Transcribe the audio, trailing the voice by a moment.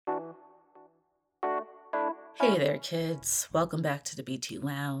Hey there, kids. Welcome back to the BT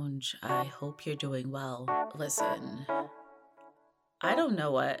Lounge. I hope you're doing well. Listen, I don't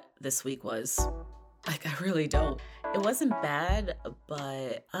know what this week was. I really don't. It wasn't bad,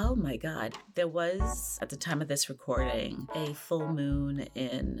 but oh my God. There was, at the time of this recording, a full moon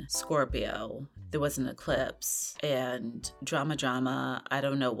in Scorpio. There was an eclipse and drama. I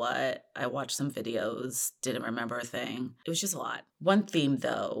don't know what. I watched some videos, didn't remember a thing. It was just a lot. One theme,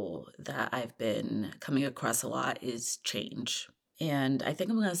 though, that I've been coming across a lot is change. And I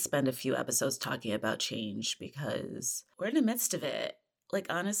think I'm going to spend a few episodes talking about change because we're in the midst of it.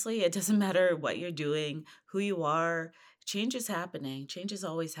 Honestly, it doesn't matter what you're doing, who you are. Change is happening. Change is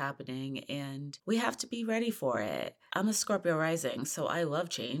always happening, and we have to be ready for it. I'm a Scorpio rising, so I love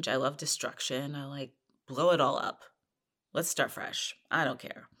change. I love destruction. I blow it all up. Let's start fresh. I don't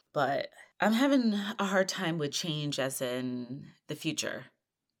care. But I'm having a hard time with change as in the future.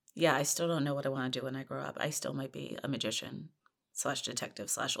 Yeah, I still don't know what I want to do when I grow up. I still might be a magician /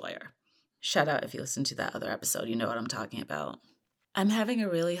 detective / lawyer. Shout out if you listen to that other episode. You know what I'm talking about. I'm having a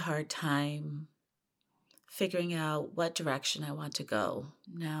really hard time figuring out what direction I want to go.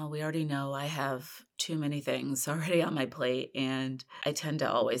 Now, we already know I have too many things already on my plate, and I tend to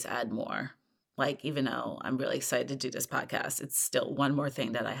always add more. Even though I'm really excited to do this podcast, it's still one more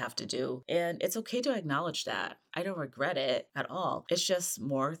thing that I have to do. And it's okay to acknowledge that. I don't regret it at all. It's just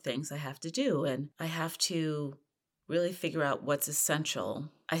more things I have to do, and I have to really figure out what's essential.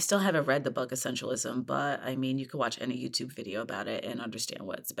 I still haven't read the book Essentialism, but you can watch any YouTube video about it and understand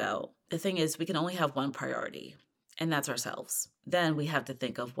what it's about. The thing is, we can only have one priority, and that's ourselves. Then we have to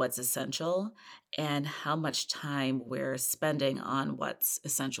think of what's essential and how much time we're spending on what's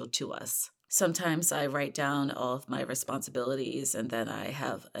essential to us. Sometimes I write down all of my responsibilities, and then I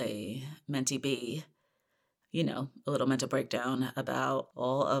have a mentee B, a little mental breakdown about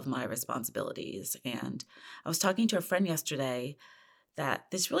all of my responsibilities. And I was talking to a friend yesterday that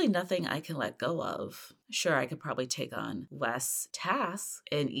there's really nothing I can let go of. Sure, I could probably take on less tasks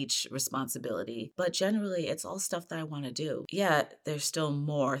in each responsibility, but generally it's all stuff that I want to do. Yet there's still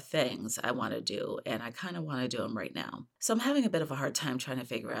more things I want to do, and I kind of want to do them right now. So I'm having a bit of a hard time trying to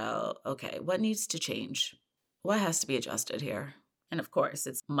figure out, okay, what needs to change? What has to be adjusted here? And of course,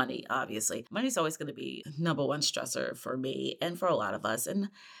 it's money, obviously. Money's always going to be number one stressor for me and for a lot of us. And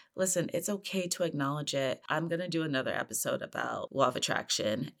listen, it's okay to acknowledge it. I'm going to do another episode about law of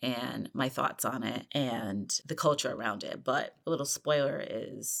attraction and my thoughts on it and the culture around it. But a little spoiler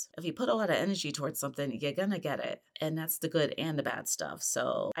is if you put a lot of energy towards something, you're going to get it. And that's the good and the bad stuff.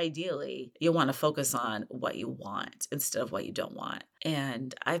 So ideally, you want to focus on what you want instead of what you don't want.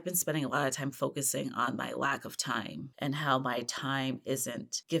 And I've been spending a lot of time focusing on my lack of time and how my time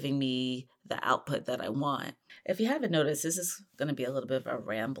isn't giving me the output that I want. If you haven't noticed, this is going to be a little bit of a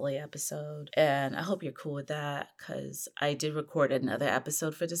rambly episode, and I hope you're cool with that because I did record another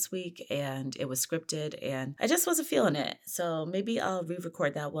episode for this week and it was scripted and I just wasn't feeling it. So maybe I'll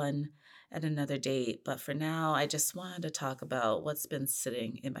re-record that one at another date. But for now, I just wanted to talk about what's been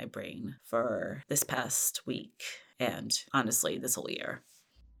sitting in my brain for this past week and honestly, this whole year.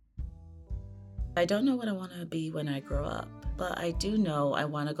 I don't know what I want to be when I grow up, but I do know I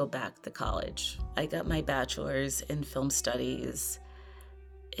want to go back to college. I got my bachelor's in film studies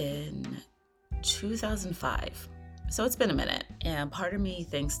in 2005. So it's been a minute, and part of me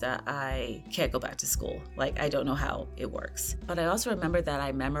thinks that I can't go back to school. I don't know how it works. But I also remember that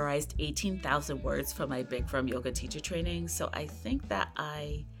I memorized 18,000 words from my Bikram yoga teacher training, so I think that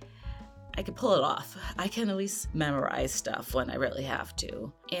I can pull it off. I can at least memorize stuff when I really have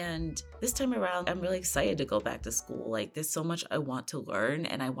to. And this time around, I'm really excited to go back to school. There's so much I want to learn,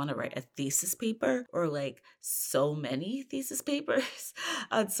 and I want to write a thesis paper or so many thesis papers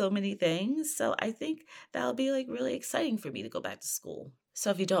on so many things. So I think that'll be really exciting for me to go back to school. So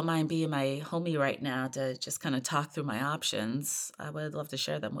if you don't mind being my homie right now to just kind of talk through my options, I would love to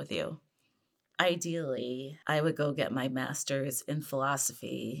share them with you. Ideally, I would go get my master's in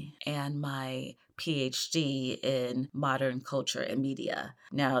philosophy and my PhD in modern culture and media.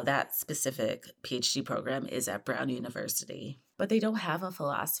 Now, that specific PhD program is at Brown University, but they don't have a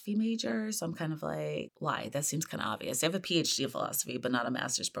philosophy major, so I'm kind of why? That seems kind of obvious. They have a PhD in philosophy, but not a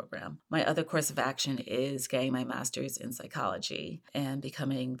master's program. My other course of action is getting my master's in psychology and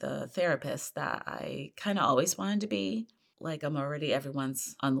becoming the therapist that I kind of always wanted to be. I'm already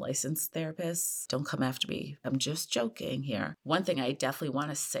everyone's unlicensed therapist. Don't come after me. I'm just joking here. One thing I definitely want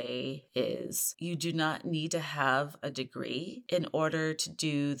to say is you do not need to have a degree in order to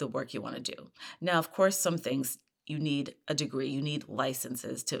do the work you want to do. Now, of course, some things you need a degree, you need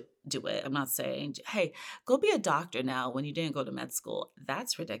licenses to do it. I'm not saying, hey, go be a doctor now when you didn't go to med school.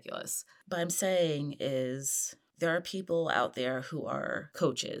 That's ridiculous. But I'm saying is there are people out there who are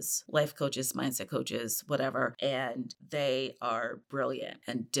coaches, life coaches, mindset coaches, whatever, and they are brilliant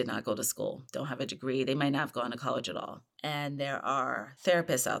and did not go to school, don't have a degree. They might not have gone to college at all. And there are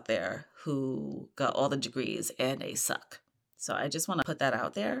therapists out there who got all the degrees and they suck. So I just want to put that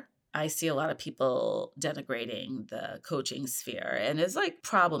out there. I see a lot of people denigrating the coaching sphere, and there's like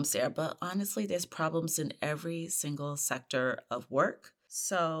problems there, but honestly, there's problems in every single sector of work.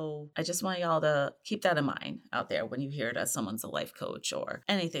 So I just want y'all to keep that in mind out there when you hear that someone's a life coach or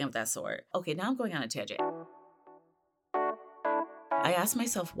anything of that sort. Okay, now I'm going on a tangent. I asked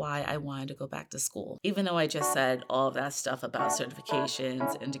myself why I wanted to go back to school, even though I just said all of that stuff about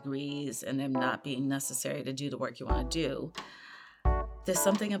certifications and degrees and them not being necessary to do the work you want to do. There's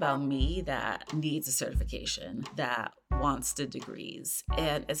something about me that needs a certification, that wants the degrees.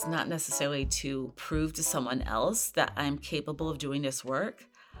 And it's not necessarily to prove to someone else that I'm capable of doing this work.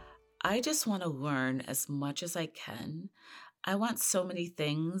 I just want to learn as much as I can. I want so many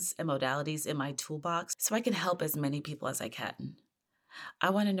things and modalities in my toolbox so I can help as many people as I can.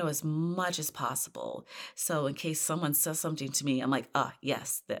 I want to know as much as possible. So in case someone says something to me, I'm like,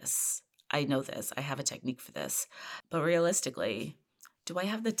 yes, this. I know this. I have a technique for this. But realistically, do I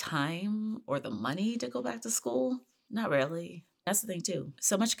have the time or the money to go back to school? Not really. That's the thing too.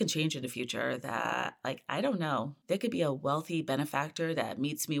 So much can change in the future that, I don't know. There could be a wealthy benefactor that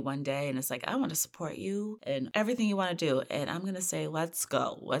meets me one day and it's like, I want to support you and everything you want to do. And I'm going to say, let's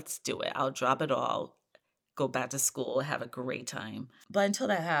go. Let's do it. I'll drop it all, go back to school, have a great time. But until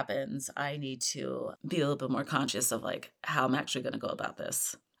that happens, I need to be a little bit more conscious of how I'm actually going to go about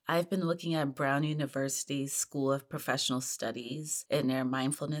this. I've been looking at Brown University's School of Professional Studies in their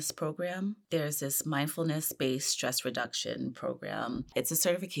mindfulness program. There's this mindfulness-based stress reduction program. It's a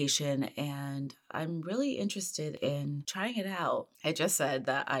certification, and I'm really interested in trying it out. I just said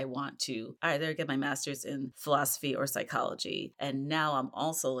that I want to either get my master's in philosophy or psychology, and now I'm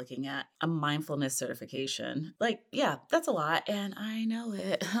also looking at a mindfulness certification. That's a lot, and I know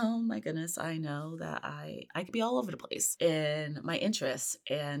it. Oh my goodness, I know that I could be all over the place in my interests,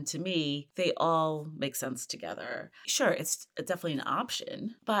 and to me, they all make sense together. Sure, it's definitely an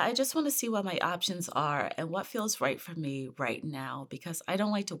option, but I just want to see what my options are and what feels right for me right now because I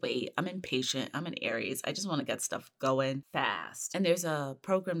don't like to wait. I'm impatient. I'm an Aries. I just want to get stuff going fast. And there's a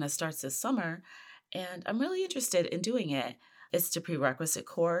program that starts this summer, and I'm really interested in doing it. It's the prerequisite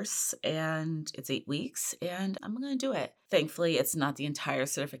course, and it's 8 weeks, and I'm going to do it. Thankfully, it's not the entire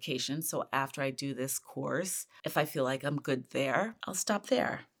certification, so after I do this course, if I feel like I'm good there, I'll stop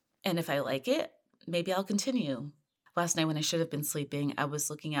there. And if I like it, maybe I'll continue. Last night when I should have been sleeping, I was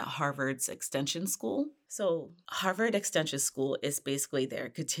looking at Harvard's Extension School. So Harvard Extension School is basically their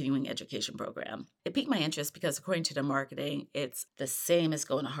continuing education program. It piqued my interest because according to the marketing, it's the same as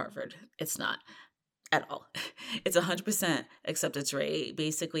going to Harvard. It's not at all. It's 100% acceptance rate.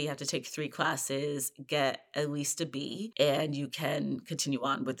 Basically, you have to take 3 classes, get at least a B, and you can continue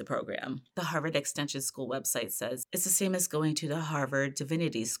on with the program. The Harvard Extension School website says it's the same as going to the Harvard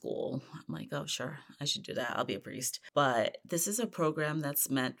Divinity School. I'm like, oh, sure, I should do that. I'll be a priest. But this is a program that's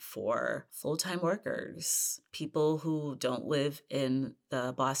meant for full-time workers, people who don't live in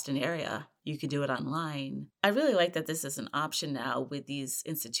the Boston area. You can do it online. I really like that this is an option now with these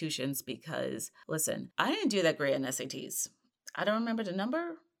institutions because, listen, I didn't do that great in SATs. I don't remember the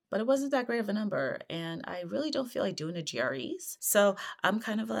number, but it wasn't that great of a number. And I really don't feel like doing the GREs. So I'm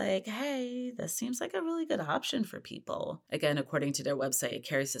kind of like, hey, this seems like a really good option for people. Again, according to their website, it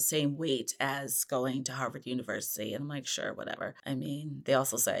carries the same weight as going to Harvard University. And I'm like, sure, whatever. I mean, they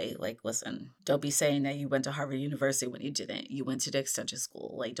also say, listen, don't be saying that you went to Harvard University when you didn't. You went to the extension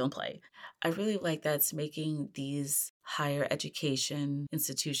school. Don't play. I really like that it's making these higher education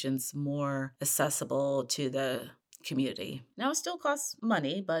institutions more accessible to the community. Now, it still costs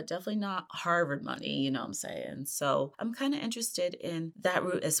money, but definitely not Harvard money, you know what I'm saying? So I'm kind of interested in that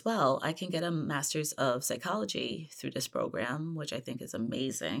route as well. I can get a master's of psychology through this program, which I think is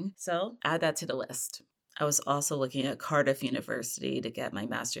amazing. So add that to the list. I was also looking at Cardiff University to get my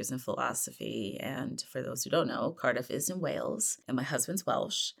master's in philosophy. And for those who don't know, Cardiff is in Wales and my husband's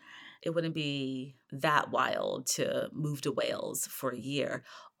Welsh. It wouldn't be that wild to move to Wales for a year.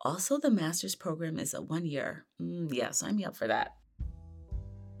 Also, the master's program is a 1 year. Sign me up for that.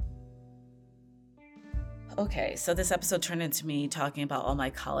 Okay, so this episode turned into me talking about all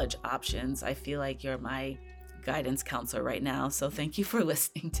my college options. I feel like you're my guidance counselor right now, so thank you for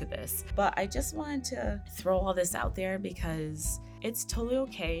listening to this. But I just wanted to throw all this out there because it's totally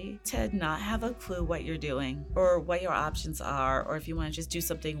okay to not have a clue what you're doing or what your options are, or if you want to just do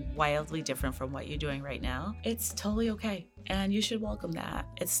something wildly different from what you're doing right now. It's totally okay. And you should welcome that.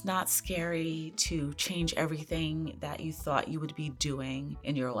 It's not scary to change everything that you thought you would be doing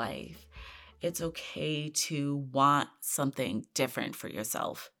in your life. It's okay to want something different for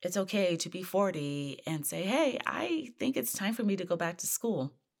yourself. It's okay to be 40 and say, hey, I think it's time for me to go back to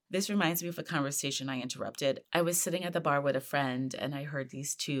school. This reminds me of a conversation I interrupted. I was sitting at the bar with a friend and I heard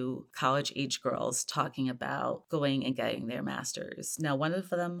these two college-age girls talking about going and getting their master's. Now, one of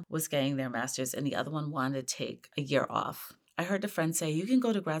them was getting their master's and the other one wanted to take a year off. I heard a friend say, you can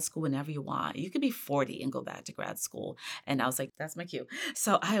go to grad school whenever you want. You could be 40 and go back to grad school. And I was like, that's my cue.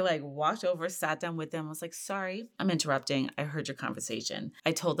 So I walked over, sat down with them. I was like, sorry, I'm interrupting. I heard your conversation.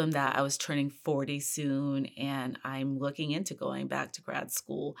 I told them that I was turning 40 soon and I'm looking into going back to grad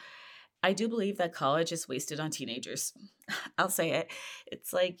school. I do believe that college is wasted on teenagers. I'll say it.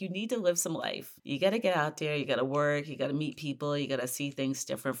 It's like you need to live some life. You got to get out there. You got to work. You got to meet people. You got to see things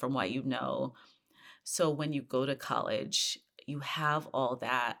different from what you know. So when you go to college, you have all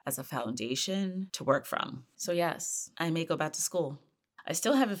that as a foundation to work from. So yes, I may go back to school. I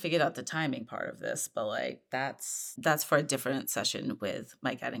still haven't figured out the timing part of this, but that's for a different session with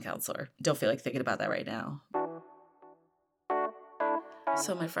my guidance counselor. Don't feel like thinking about that right now.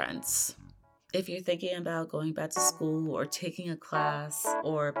 So my friends, if you're thinking about going back to school or taking a class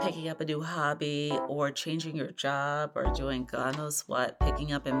or picking up a new hobby or changing your job or doing God knows what,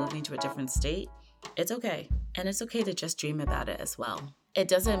 picking up and moving to a different state, it's okay. And it's okay to just dream about it as well. It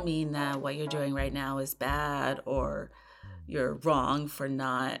doesn't mean that what you're doing right now is bad or you're wrong for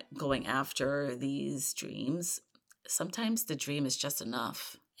not going after these dreams. Sometimes the dream is just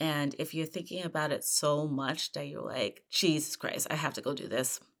enough. And if you're thinking about it so much that you're like, Jesus Christ, I have to go do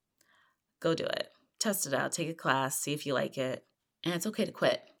this, go do it. Test it out, take a class, see if you like it. And it's okay to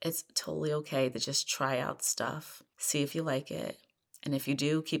quit. It's totally okay to just try out stuff, see if you like it. And if you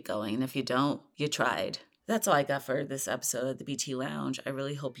do, keep going. And if you don't, you tried. That's all I got for this episode of the BT Lounge. I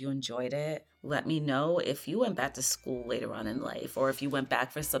really hope you enjoyed it. Let me know if you went back to school later on in life or if you went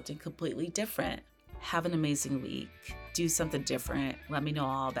back for something completely different. Have an amazing week. Do something different. Let me know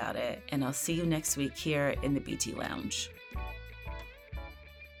all about it. And I'll see you next week here in the BT Lounge.